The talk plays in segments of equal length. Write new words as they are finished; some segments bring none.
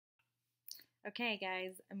Okay,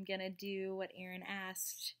 guys, I'm gonna do what Aaron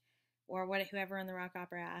asked, or what whoever in the rock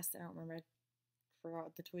opera asked. I don't remember. I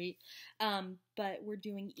forgot the tweet. But we're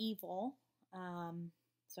doing Evil.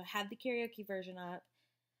 So I have the karaoke version up.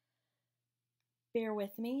 Bear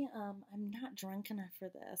with me. I'm not drunk enough for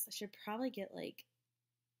this. I should probably get like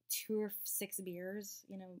 2 or 6 beers,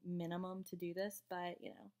 minimum to do this. But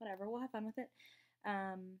whatever. We'll have fun with it.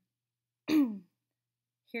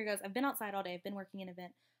 Here goes. I've been outside all day. I've been working an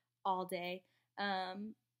event all day.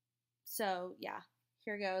 So yeah,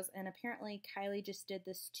 here goes. And apparently Kylie just did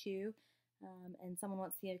this too. And someone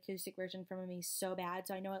wants the acoustic version from me so bad.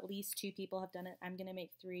 So I know at least 2 people have done it. I'm going to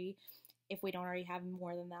make 3 if we don't already have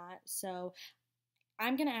more than that. So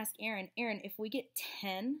I'm going to ask Aaron, if we get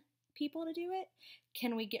 10 people to do it,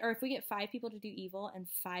 or if we get 5 people to do Evil and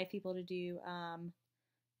 5 people to do,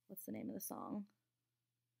 what's the name of the song?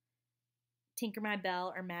 Tinker My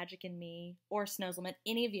Bell or Magic in Me or Snow's Lament,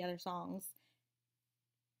 any of the other songs,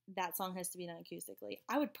 that song has to be done acoustically.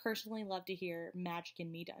 I would personally love to hear Magic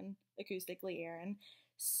in Me done acoustically, Aaron.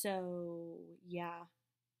 So yeah,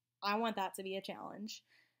 I want that to be a challenge.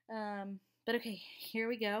 But okay, here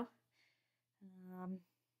we go.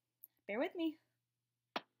 Bear with me.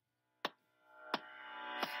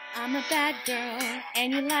 I'm a bad girl,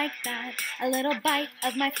 and you like that. A little bite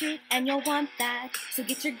of my fruit, and you'll want that. So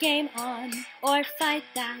get your game on, or fight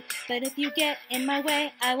that. But if you get in my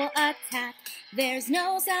way, I will attack. There's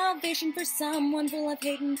no salvation for someone full of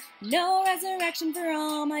hating. No resurrection for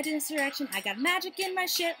all my distraction. I got magic in my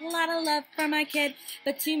shit, a lot of love for my kid.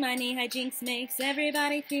 But too many hijinks makes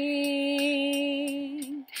everybody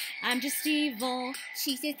think I'm just evil,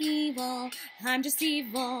 she's just evil. I'm just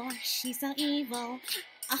evil, she's so evil.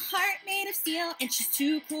 A heart made of steel, and she's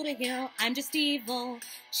too cool to heal. I'm just evil,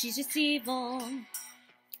 she's just evil.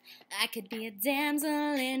 I could be a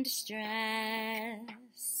damsel in distress.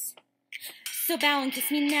 So bow and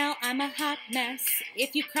kiss me now, I'm a hot mess.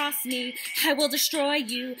 If you cross me, I will destroy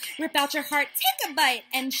you. Rip out your heart, take a bite,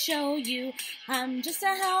 and show you. I'm just a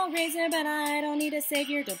hellraiser, but I don't need a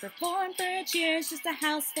savior. Don't perform for cheers, just a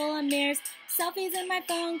house full of mirrors. Selfies in my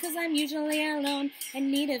phone, cause I'm usually alone,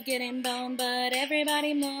 in need of getting boned, but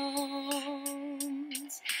everybody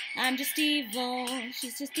moans. I'm just evil,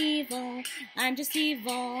 she's just evil. I'm just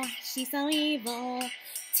evil, she's so evil.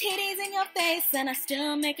 Titties in your face, and I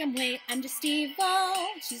still make them wait. I'm just evil,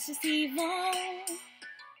 she's just evil.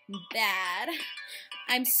 Bad.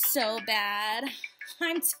 I'm so bad.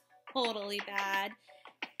 I'm totally bad.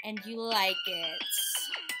 And you like it.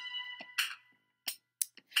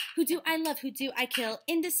 Who do I love? Who do I kill?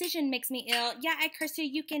 Indecision makes me ill. Yeah, I curse you.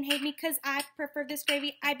 You can hate me because I prefer this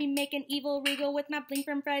gravy. I be making evil Regal with my bling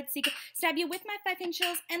from Fred Segal. Stab you with my 5-inch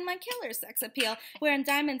heels and my killer sex appeal. Wearing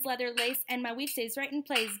diamonds, leather, lace, and my weave stays right in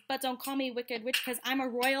place. But don't call me wicked witch because I'm a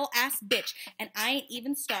royal ass bitch. And I ain't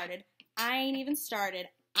even started.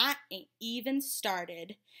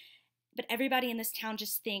 But everybody in this town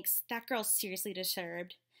just thinks that girl's seriously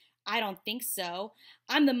disturbed. I don't think so.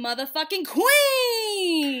 I'm the motherfucking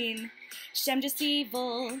queen! I'm just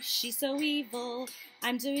evil, she's so evil.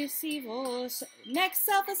 I'm just evil. Next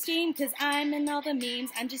self-esteem, cause I'm in all the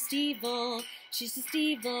memes. I'm just evil, she's just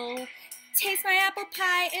evil. Taste my apple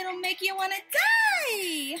pie, it'll make you wanna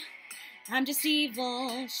die! I'm just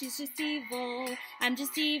evil, she's just evil. I'm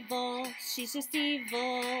just evil, she's just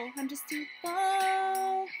evil. I'm just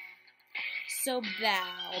evil. So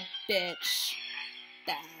bow, bitch.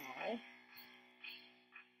 Bow.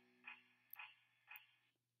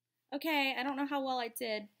 Okay, I don't know how well I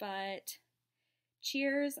did, but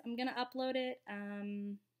cheers. I'm gonna upload it.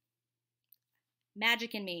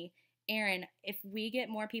 Magic in Me. Aaron, if we get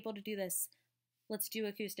more people to do this, let's do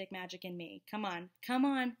acoustic Magic in Me. Come on.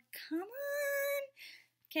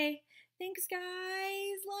 Okay, thanks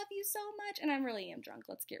guys. Love you so much. And I really am drunk,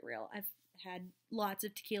 let's get real. I've had lots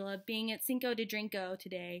of tequila. Being at Cinco de Drinko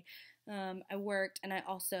today, I worked and I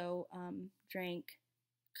also drank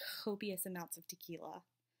copious amounts of tequila.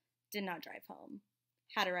 Did not drive home.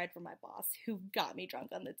 Had a ride from my boss who got me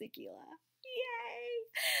drunk on the tequila. Yay!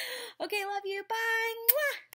 Okay, love you. Bye. Mwah!